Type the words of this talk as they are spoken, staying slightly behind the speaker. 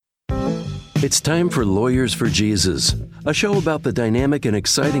It's time for Lawyers for Jesus, a show about the dynamic and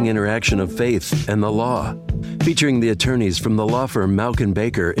exciting interaction of faith and the law, featuring the attorneys from the law firm Mauck &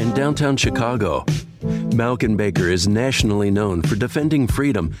 Baker in downtown Chicago. Mauck & Baker is nationally known for defending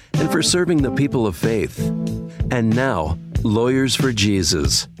freedom and for serving the people of faith. And now, Lawyers for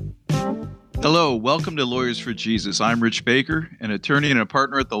Jesus. Hello, welcome to Lawyers for Jesus. I'm Rich Baker, an attorney and a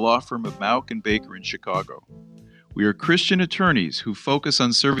partner at the law firm of Mauck & Baker in Chicago. We are Christian attorneys who focus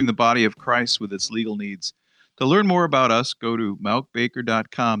on serving the body of Christ with its legal needs. To learn more about us, go to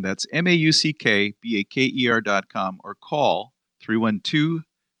mauckbaker.com. That's MAUCKBAKER.com, or call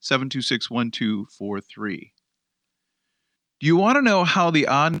 312-726-1243. Do you want to know how the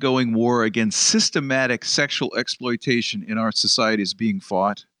ongoing war against systematic sexual exploitation in our society is being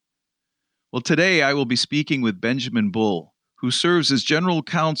fought? Well, today I will be speaking with Benjamin Bull, who serves as General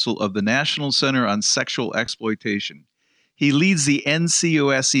Counsel of the National Center on Sexual Exploitation. He leads the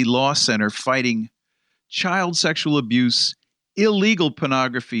NCOSE Law Center fighting child sexual abuse, illegal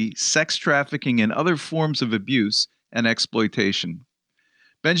pornography, sex trafficking, and other forms of abuse and exploitation.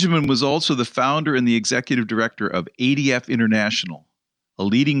 Benjamin was also the founder and the executive director of ADF International, a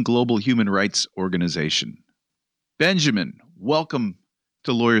leading global human rights organization. Benjamin, welcome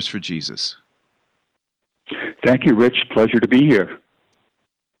to Lawyers for Jesus. Thank you, Rich. Pleasure to be here.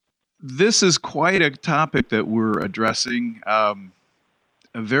 This is quite a topic that we're addressing, a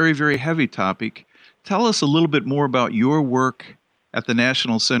very, very heavy topic. Tell us a little bit more about your work at the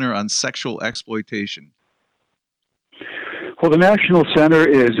National Center on Sexual Exploitation. Well, the National Center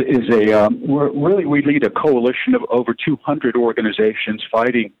is we lead a coalition of over 200 organizations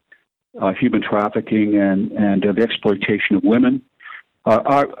fighting human trafficking and the exploitation of women.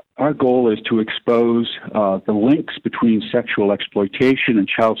 Our goal is to expose the links between sexual exploitation and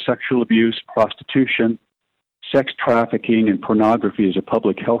child sexual abuse, prostitution, sex trafficking, and pornography as a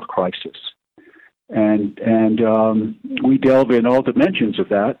public health crisis. And we delve in all dimensions of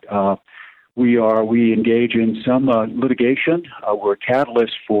that. We engage in some litigation. We're a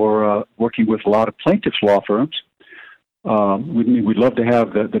catalyst for working with a lot of plaintiffs' law firms. We'd love to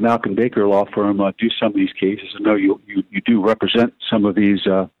have the Mauck & Baker law firm do some of these cases. I know you do represent some of these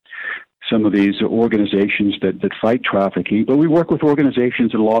organizations that fight trafficking, but we work with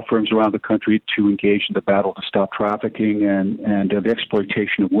organizations and law firms around the country to engage in the battle to stop trafficking and the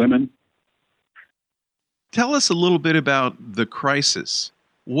exploitation of women. Tell us a little bit about the crisis.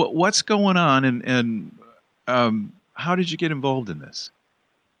 What's going on, and how did you get involved in this?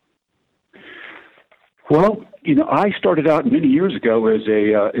 Well, I started out many years ago as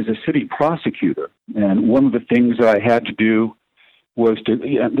a city prosecutor, and one of the things that I had to do was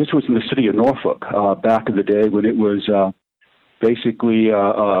this was in the city of Norfolk back in the day when it was basically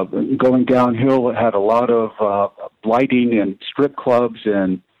going downhill. It had a lot of lighting and strip clubs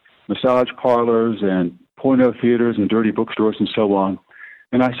and massage parlors and porno theaters and dirty bookstores and so on.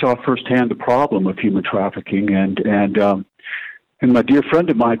 And I saw firsthand the problem of human trafficking and my dear friend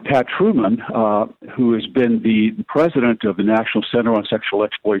of mine, Pat Truman, who has been the president of the National Center on Sexual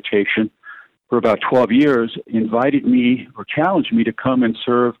Exploitation for about 12 years, invited me or challenged me to come and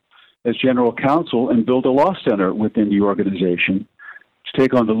serve as general counsel and build a law center within the organization to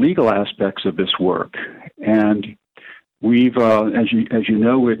take on the legal aspects of this work. And we've, as you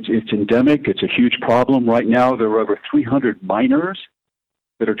know, it's endemic. It's a huge problem. Right now, there are over 300 minors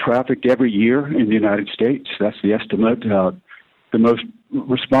that are trafficked every year in the United States. That's the estimate. The most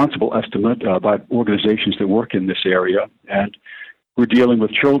responsible estimate by organizations that work in this area. And we're dealing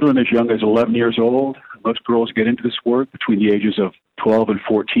with children as young as 11 years old. Most girls get into this work between the ages of 12 and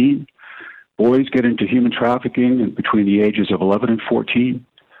 14. Boys get into human trafficking between the ages of 11 and 14.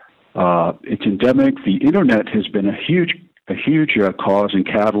 It's endemic. The Internet has been a huge cause and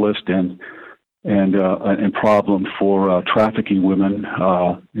catalyst and problem for trafficking women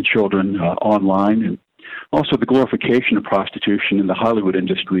and children online. And also, the glorification of prostitution in the Hollywood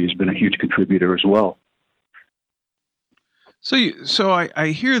industry has been a huge contributor as well. So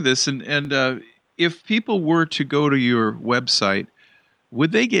I hear this, and if people were to go to your website,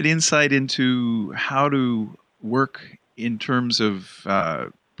 would they get insight into how to work in terms of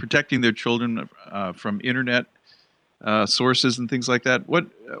protecting their children from internet sources and things like that?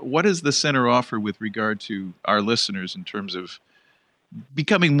 What does the center offer with regard to our listeners in terms of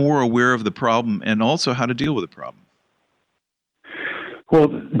becoming more aware of the problem and also how to deal with the problem? Well,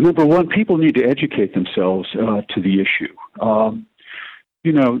 number one, people need to educate themselves to the issue.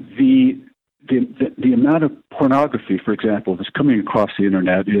 The amount of pornography, for example, that's coming across the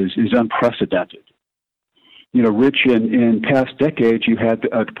internet is unprecedented. Rich, in past decades, you had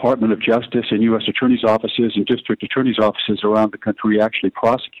a Department of Justice and U.S. attorneys' offices and district attorneys' offices around the country actually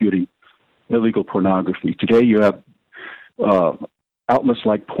prosecuting illegal pornography. Today you have outlets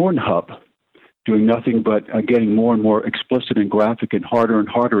like Pornhub doing nothing but getting more and more explicit and graphic and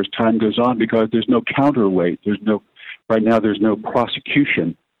harder as time goes on, because there's no counterweight. Right now there's no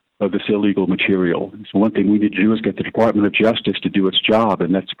prosecution of this illegal material. So one thing we need to do is get the Department of Justice to do its job,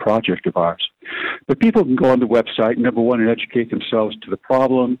 and that's a project of ours. But people can go on the website, number one, and educate themselves to the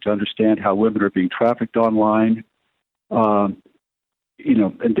problem, to understand how women are being trafficked online. And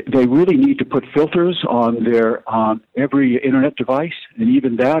they really need to put filters on every internet device, and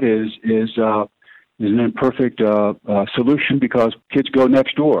even that is an imperfect solution, because kids go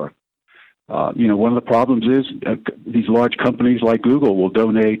next door. One of the problems is these large companies like Google will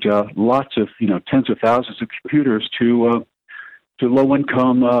donate lots of, tens of thousands of computers to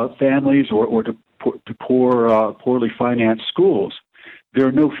low-income families or to poorly financed schools. There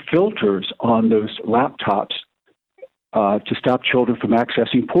are no filters on those laptops to stop children from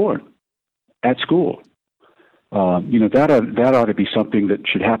accessing porn at school. That ought to be something that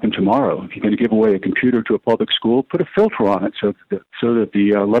should happen tomorrow. If you're going to give away a computer to a public school, put a filter on it so that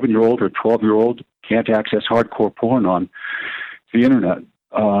the 11-year-old or 12-year-old can't access hardcore porn on the internet.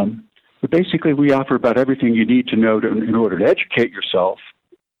 But basically, we offer about everything you need to know in order to educate yourself,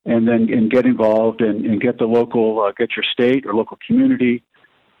 and get involved and get the local, get your state or local community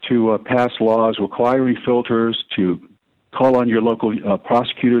to pass laws requiring filters, to call on your local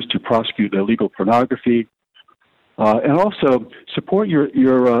prosecutors to prosecute illegal pornography. And also support your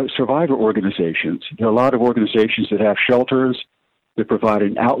survivor organizations. There are a lot of organizations that have shelters that provide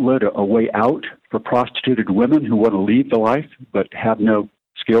an outlet, a way out for prostituted women who want to leave the life but have no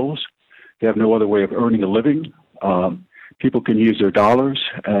skills. They have no other way of earning a living. People can use their dollars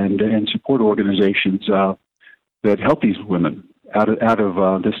and support organizations that help these women out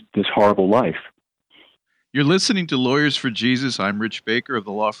of this horrible life. You're listening to Lawyers for Jesus. I'm Rich Baker of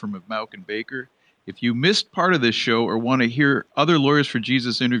the law firm of Mauck and Baker. If you missed part of this show or want to hear other Lawyers for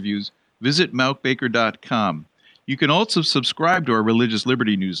Jesus interviews, visit mauckbaker.com. You can also subscribe to our Religious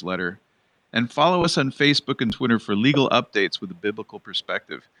Liberty newsletter and follow us on Facebook and Twitter for legal updates with a biblical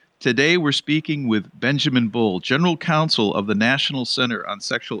perspective. Today we're speaking with Benjamin Bull, General Counsel of the National Center on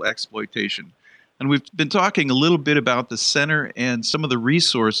Sexual Exploitation. And we've been talking a little bit about the center and some of the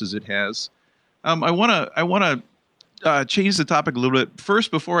resources it has. I want to change the topic a little bit.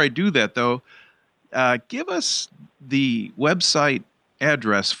 First, before I do that, though, give us the website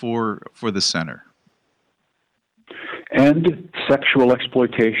address for the center.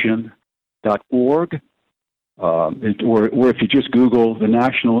 EndSexualExploitation.org, or if you just Google the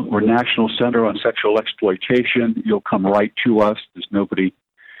National Center on Sexual Exploitation, you'll come right to us. There's nobody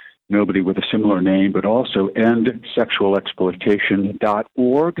with a similar name, but also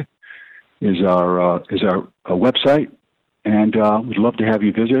EndSexualExploitation.org is our website, and we'd love to have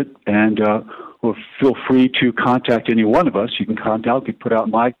you visit. And well, feel free to contact any one of us. You can put out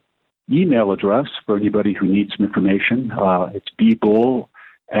my email address for anybody who needs some information. It's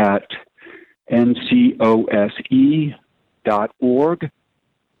bbull@ncose.org,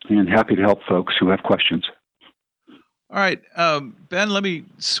 and happy to help folks who have questions. All right, Ben, let me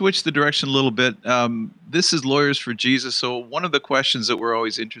switch the direction a little bit. This is Lawyers for Jesus, so one of the questions that we're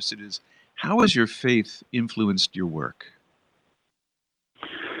always interested in is, how has your faith influenced your work?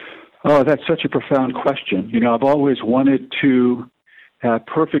 Oh, that's such a profound question. I've always wanted to have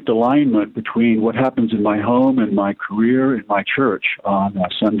perfect alignment between what happens in my home and my career in my church on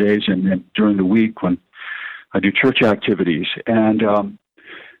Sundays and during the week when I do church activities. And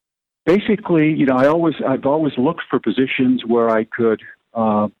basically, I've always looked for positions where I could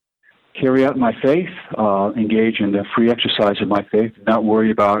carry out my faith, engage in the free exercise of my faith, and not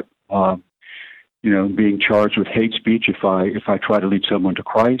worry about being charged with hate speech if I try to lead someone to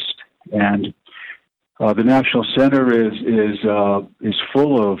Christ. And the National Center is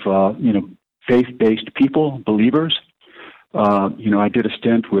full of faith-based people, believers. I did a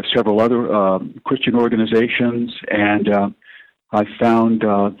stint with several other Christian organizations, and I found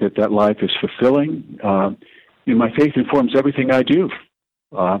that life is fulfilling. My faith informs everything I do.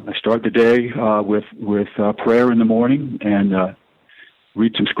 I start the day with prayer in the morning and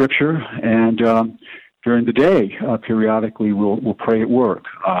read some scripture, and during the day, periodically we'll pray at work.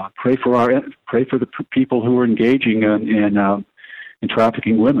 Pray for the people who are engaging in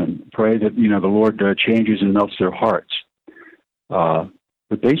trafficking women. Pray that the Lord changes and melts their hearts.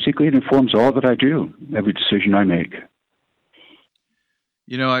 But basically, it informs all that I do, every decision I make.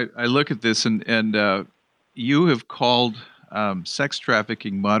 I look at this, and you have called sex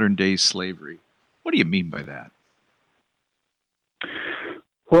trafficking modern day slavery. What do you mean by that?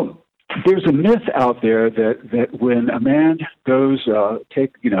 Well, there's a myth out there that when a man goes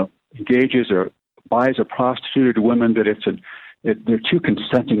engages or buys a prostituted woman, that they're two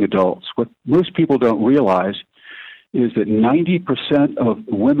consenting adults. What most people don't realize is that 90% of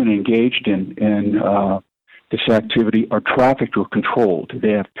women engaged in this activity are trafficked or controlled.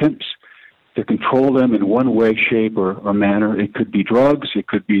 They have pimps that control them in one way, shape, or manner. It could be drugs. It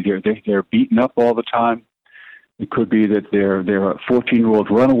could be they're beaten up all the time. It could be that they're a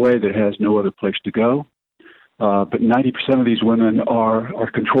 14-year-old runaway that has no other place to go. But 90% of these women are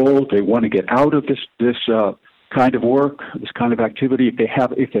controlled. They want to get out of this kind of work, this kind of activity, if they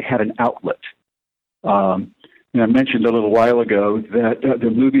had an outlet. I mentioned a little while ago that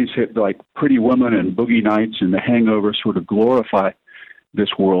the movies like Pretty Woman and Boogie Nights and The Hangover sort of glorify this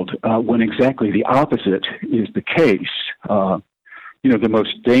world, when exactly the opposite is the case. The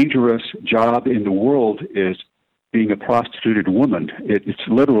most dangerous job in the world is being a prostituted woman. It's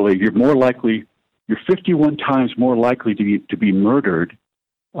literally, you're 51 times more likely to be murdered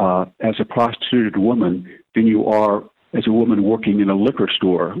as a prostituted woman than you are as a woman working in a liquor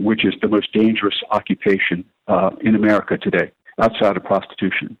store, which is the most dangerous occupation in America today, outside of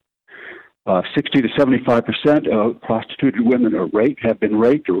prostitution. 60 to 75% of prostituted women have been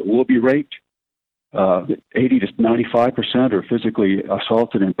raped or will be raped. 80 to 95% are physically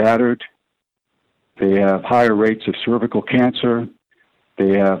assaulted and battered. They have higher rates of cervical cancer.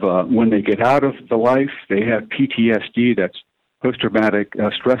 They have, when they get out of the life, they have PTSD, that's post-traumatic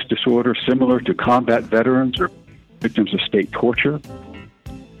stress disorder, similar to combat veterans or victims of state torture.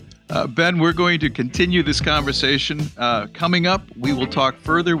 Ben, we're going to continue this conversation. Coming up, we will talk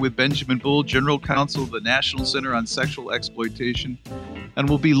further with Benjamin Bull, General Counsel of the National Center on Sexual Exploitation, and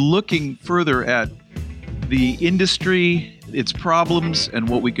we'll be looking further at the industry, its problems, and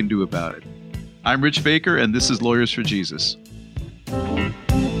what we can do about it. I'm Rich Baker, and this is Lawyers for Jesus.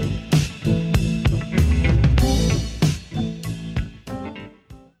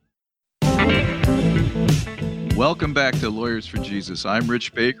 Welcome back to Lawyers for Jesus. I'm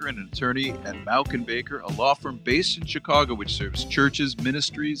Rich Baker, an attorney at Mauck & Baker, a law firm based in Chicago which serves churches,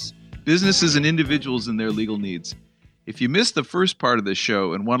 ministries, businesses, and individuals in their legal needs. If you missed the first part of the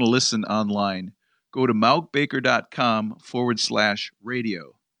show and want to listen online, go to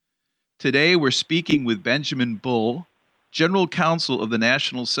mauckbaker.com/radio. Today we're speaking with Benjamin Bull, General Counsel of the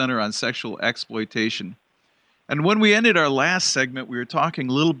National Center on Sexual Exploitation. And when we ended our last segment, we were talking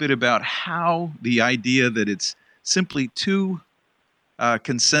a little bit about how the idea that it's simply two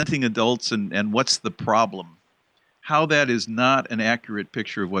consenting adults and what's the problem, how that is not an accurate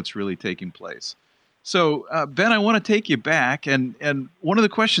picture of what's really taking place. So, Ben, I want to take you back, and one of the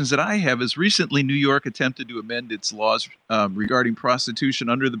questions that I have is recently New York attempted to amend its laws regarding prostitution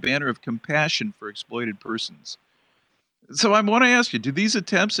under the banner of compassion for exploited persons. So I want to ask you, do these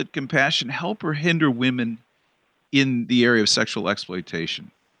attempts at compassion help or hinder women in the area of sexual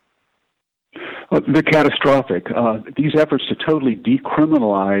exploitation? They're catastrophic. These efforts to totally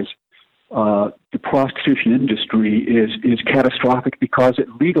decriminalize the prostitution industry is catastrophic because it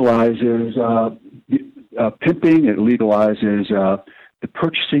legalizes pimping, it legalizes the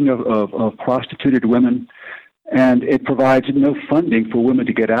purchasing of prostituted women, and it provides no funding for women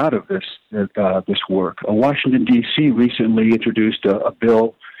to get out of this work. Washington, D.C. recently introduced a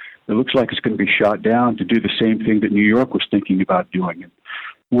bill that looks like it's going to be shot down to do the same thing that New York was thinking about doing.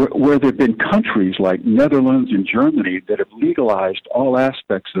 Where there have been countries like Netherlands and Germany that have legalized all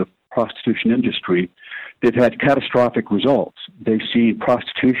aspects of prostitution industry, they've had catastrophic results. They've seen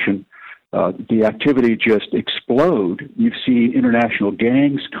prostitution, the activity just explode. You've seen international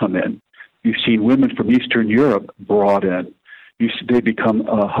gangs come in. You've seen women from Eastern Europe brought in. They become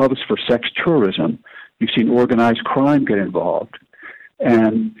hubs for sex tourism. You've seen organized crime get involved.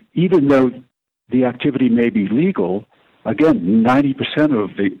 And even though the activity may be legal, again, 90%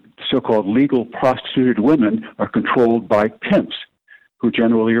 of the so-called legal prostituted women are controlled by pimps, who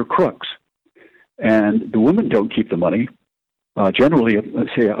generally are crooks. And the women don't keep the money. Generally,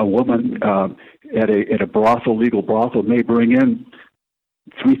 let's say a woman at a brothel, legal brothel, may bring in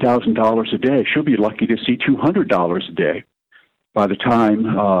 $3,000 a day. She'll be lucky to see $200 a day by the time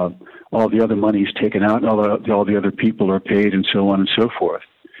all the other money is taken out and all the other people are paid and so on and so forth.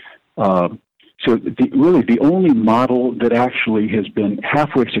 So really the only model that actually has been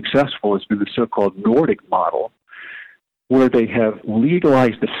halfway successful has been the so-called Nordic model, where they have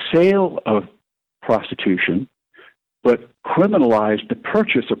legalized the sale of prostitution, but criminalized the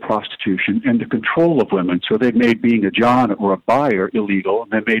purchase of prostitution and the control of women. So they've made being a John or a buyer illegal,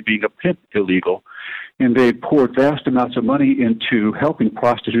 and they've made being a pimp illegal. And they've poured vast amounts of money into helping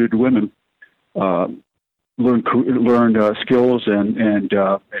prostituted women learn skills and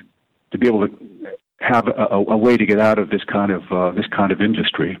to be able to have a way to get out of this kind of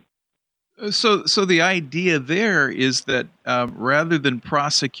industry. So the idea there is that rather than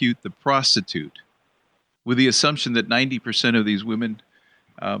prosecute the prostitute, with the assumption that 90% of these women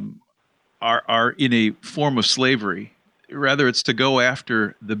are in a form of slavery, rather it's to go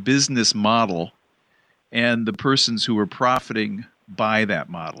after the business model and the persons who are profiting by that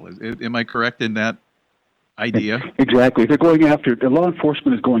model. Am I correct in that idea? Exactly. They're going after, the law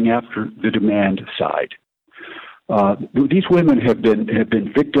enforcement is going after the demand side. These women have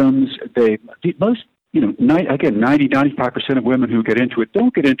been victims. Most, 95% of women who get into it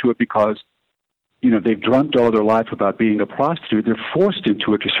don't get into it because, they've dreamt all their life about being a prostitute. They're forced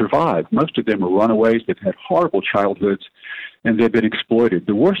into it to survive. Most of them are runaways. They've had horrible childhoods, and they've been exploited.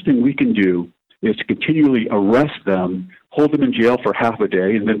 The worst thing we can do is to continually arrest them, hold them in jail for half a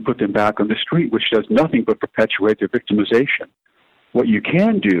day, and then put them back on the street, which does nothing but perpetuate their victimization. What you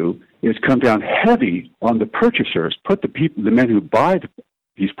can do is come down heavy on the purchasers, put the men who buy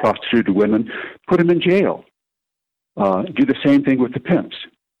these prostituted women, put them in jail. Do the same thing with the pimps.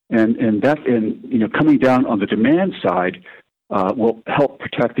 And coming down on the demand side will help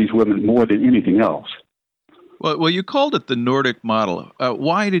protect these women more than anything else. Well, you called it the Nordic model.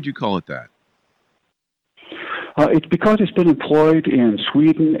 Why did you call it that? It's because it's been employed in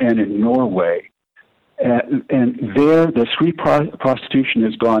Sweden and in Norway. And there, the street prostitution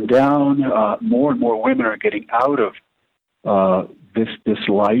has gone down. More and more women are getting out of this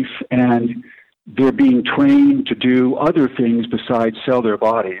life, and they're being trained to do other things besides sell their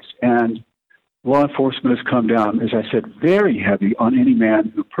bodies. And law enforcement has come down, as I said, very heavy on any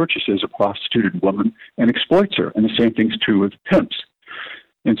man who purchases a prostituted woman and exploits her. And the same thing's true with pimps.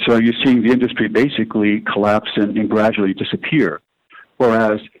 And so you're seeing the industry basically collapse and gradually disappear.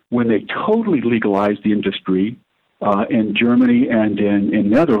 Whereas when they totally legalized the industry in Germany and in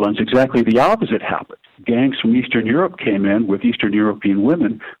Netherlands, exactly the opposite happened. Gangs from Eastern Europe came in with Eastern European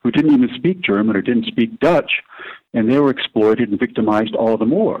women who didn't even speak German or didn't speak Dutch, and they were exploited and victimized all the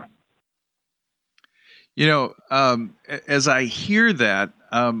more. As I hear that,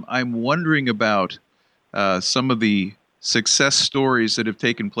 I'm wondering about some of the success stories that have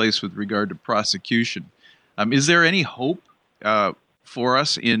taken place with regard to prosecution. Is there any hope for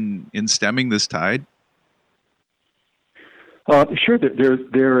us in stemming this tide? Sure,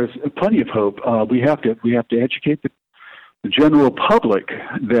 there is plenty of hope. We have to educate the general public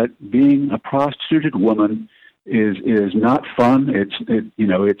that being a prostituted woman is not fun.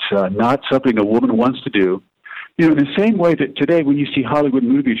 It's not something a woman wants to do. In the same way that today, when you see Hollywood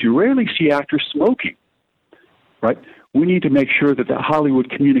movies, you rarely see actors smoking, right? We need to make sure that Hollywood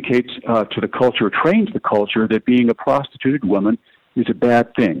communicates to the culture, trains the culture that being a prostituted woman is a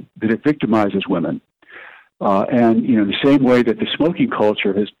bad thing, that it victimizes women. And the same way that the smoking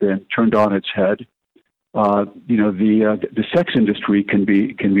culture has been turned on its head, the sex industry can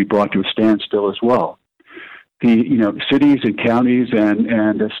be brought to a standstill as well. The cities and counties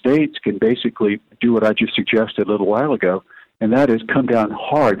and states can basically do what I just suggested a little while ago, and that is come down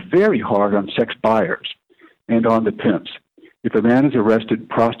hard, very hard on sex buyers and on the pimps. If a man is arrested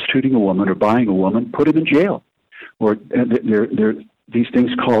prostituting a woman or buying a woman, put him in jail. Or there are these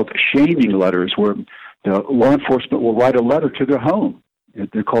things called shaming letters, where the law enforcement will write a letter to their home.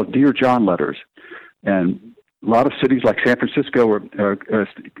 They're called Dear John letters. And a lot of cities like San Francisco are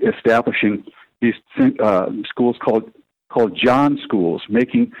establishing these schools called John schools,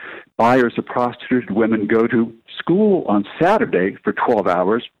 making buyers of prostituted women go to school on Saturday for 12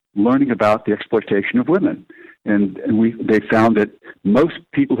 hours, learning about the exploitation of women. And they found that most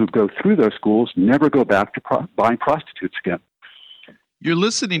people who go through those schools never go back to buying prostitutes again. You're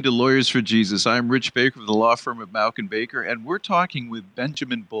listening to Lawyers for Jesus. I'm Rich Baker of the law firm of Malkin Baker, and we're talking with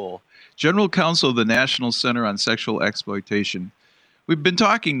Benjamin Bull, General Counsel of the National Center on Sexual Exploitation. We've been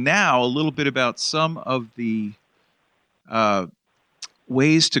talking now a little bit about some of the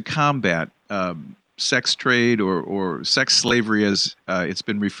ways to combat sex trade or sex slavery, as it's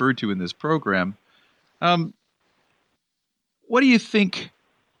been referred to in this program. What do you think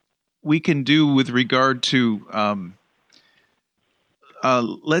we can do with regard to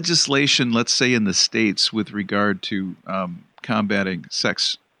legislation, let's say in the States, with regard to combating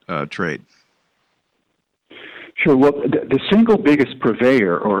sex trade? Sure. Well, the single biggest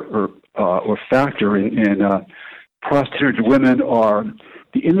purveyor or factor in prostituted women are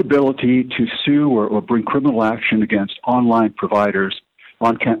the inability to sue or bring criminal action against online providers,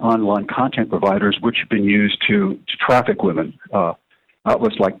 online content providers, which have been used to traffic women.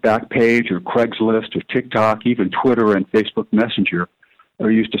 Outlets like Backpage or Craigslist or TikTok, even Twitter and Facebook Messenger are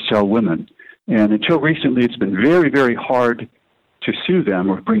used to sell women. And until recently, it's been very, very hard to sue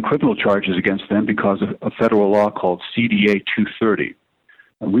them or bring criminal charges against them because of a federal law called CDA 230.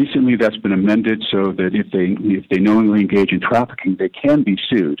 Recently, that's been amended so that if they knowingly engage in trafficking, they can be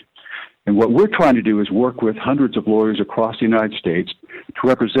sued. And what we're trying to do is work with hundreds of lawyers across the United States to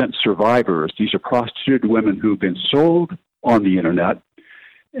represent survivors. These are prostituted women who've been sold on the internet,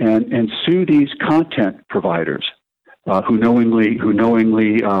 and sue these content providers who knowingly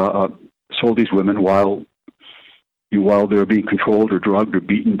sold these women while they're being controlled or drugged or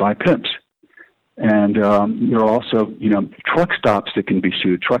beaten by pimps. And there are also, truck stops that can be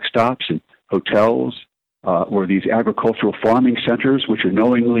sued, truck stops and hotels or these agricultural farming centers, which are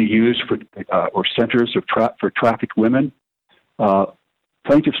knowingly used for or centers for trafficked women.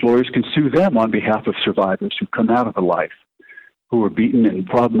 Plaintiffs' lawyers can sue them on behalf of survivors who come out of the life, who were beaten, and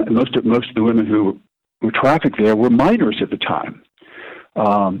most of the women who were trafficked there were minors at the time.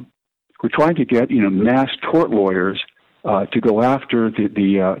 We're trying to get mass tort lawyers to go after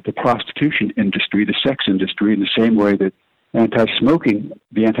the prostitution industry, the sex industry, in the same way that the anti-smoking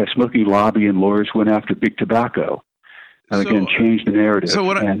lobby and lawyers went after big tobacco, and again change the narrative. So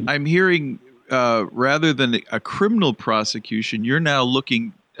what I'm hearing, rather than a criminal prosecution, you're now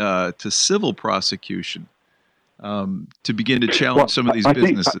looking to civil prosecution to begin to challenge some of these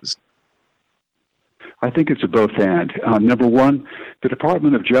businesses. I think it's a both and. Number one, the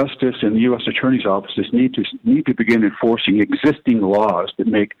Department of Justice and the U.S. Attorney's offices need to begin enforcing existing laws that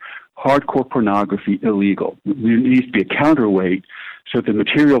make hardcore pornography illegal. There needs to be a counterweight so the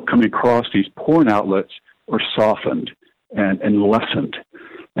material coming across these porn outlets are softened and lessened.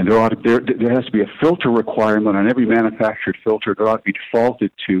 And there has to be a filter requirement on every manufactured filter. There ought to be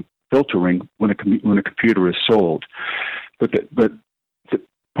defaulted to filtering when a computer is sold. But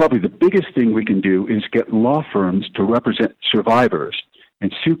probably the biggest thing we can do is get law firms to represent survivors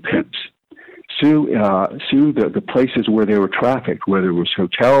and sue pimps, sue the places where they were trafficked, whether it was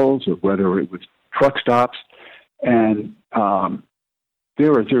hotels or whether it was truck stops. And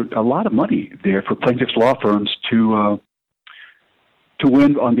there's a lot of money there for plaintiffs' law firms to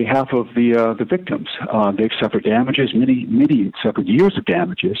win on behalf of the victims. They've suffered damages, many suffered years of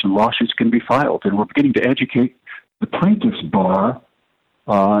damages, and lawsuits can be filed. And we're beginning to educate the plaintiffs' bar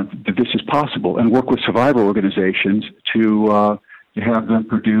that this is possible, and work with survivor organizations to have them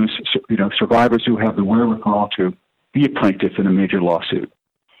produce, survivors who have the wherewithal to be a plaintiff in a major lawsuit.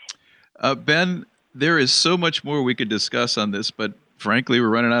 Ben, there is so much more we could discuss on this, but frankly, we're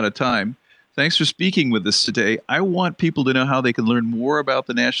running out of time. Thanks for speaking with us today. I want people to know how they can learn more about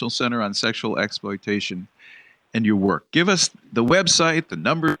the National Center on Sexual Exploitation and your work. Give us the website, the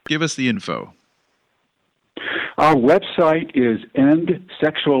number, give us the info. Our website is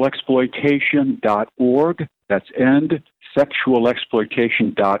endsexualexploitation.org. That's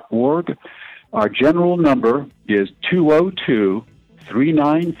endsexualexploitation.org. Our general number is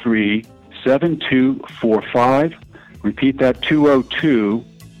 202-393-7245. Repeat that,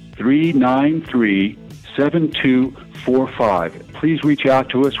 202-393-7245. Please reach out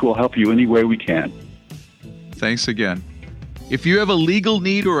to us. We'll help you any way we can. Thanks again. If you have a legal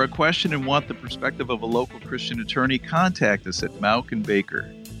need or a question and want the perspective of a local Christian attorney, contact us at Mauck &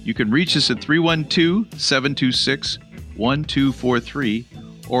 Baker. You can reach us at 312-726-1243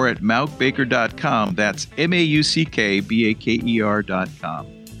 or at mauckbaker.com. That's MAUCKBAKER.com.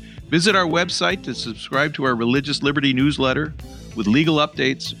 Visit our website to subscribe to our Religious Liberty newsletter with legal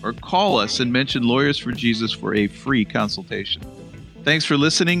updates, or call us and mention Lawyers for Jesus for a free consultation. Thanks for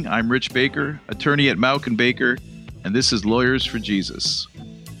listening. I'm Rich Baker, attorney at Mauck & Baker, and this is Lawyers for Jesus.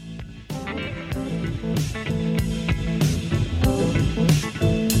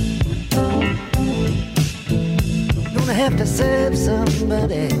 Gonna have to serve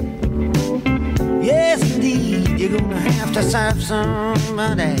somebody. Yes, indeed, you're gonna have to serve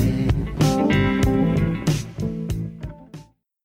somebody.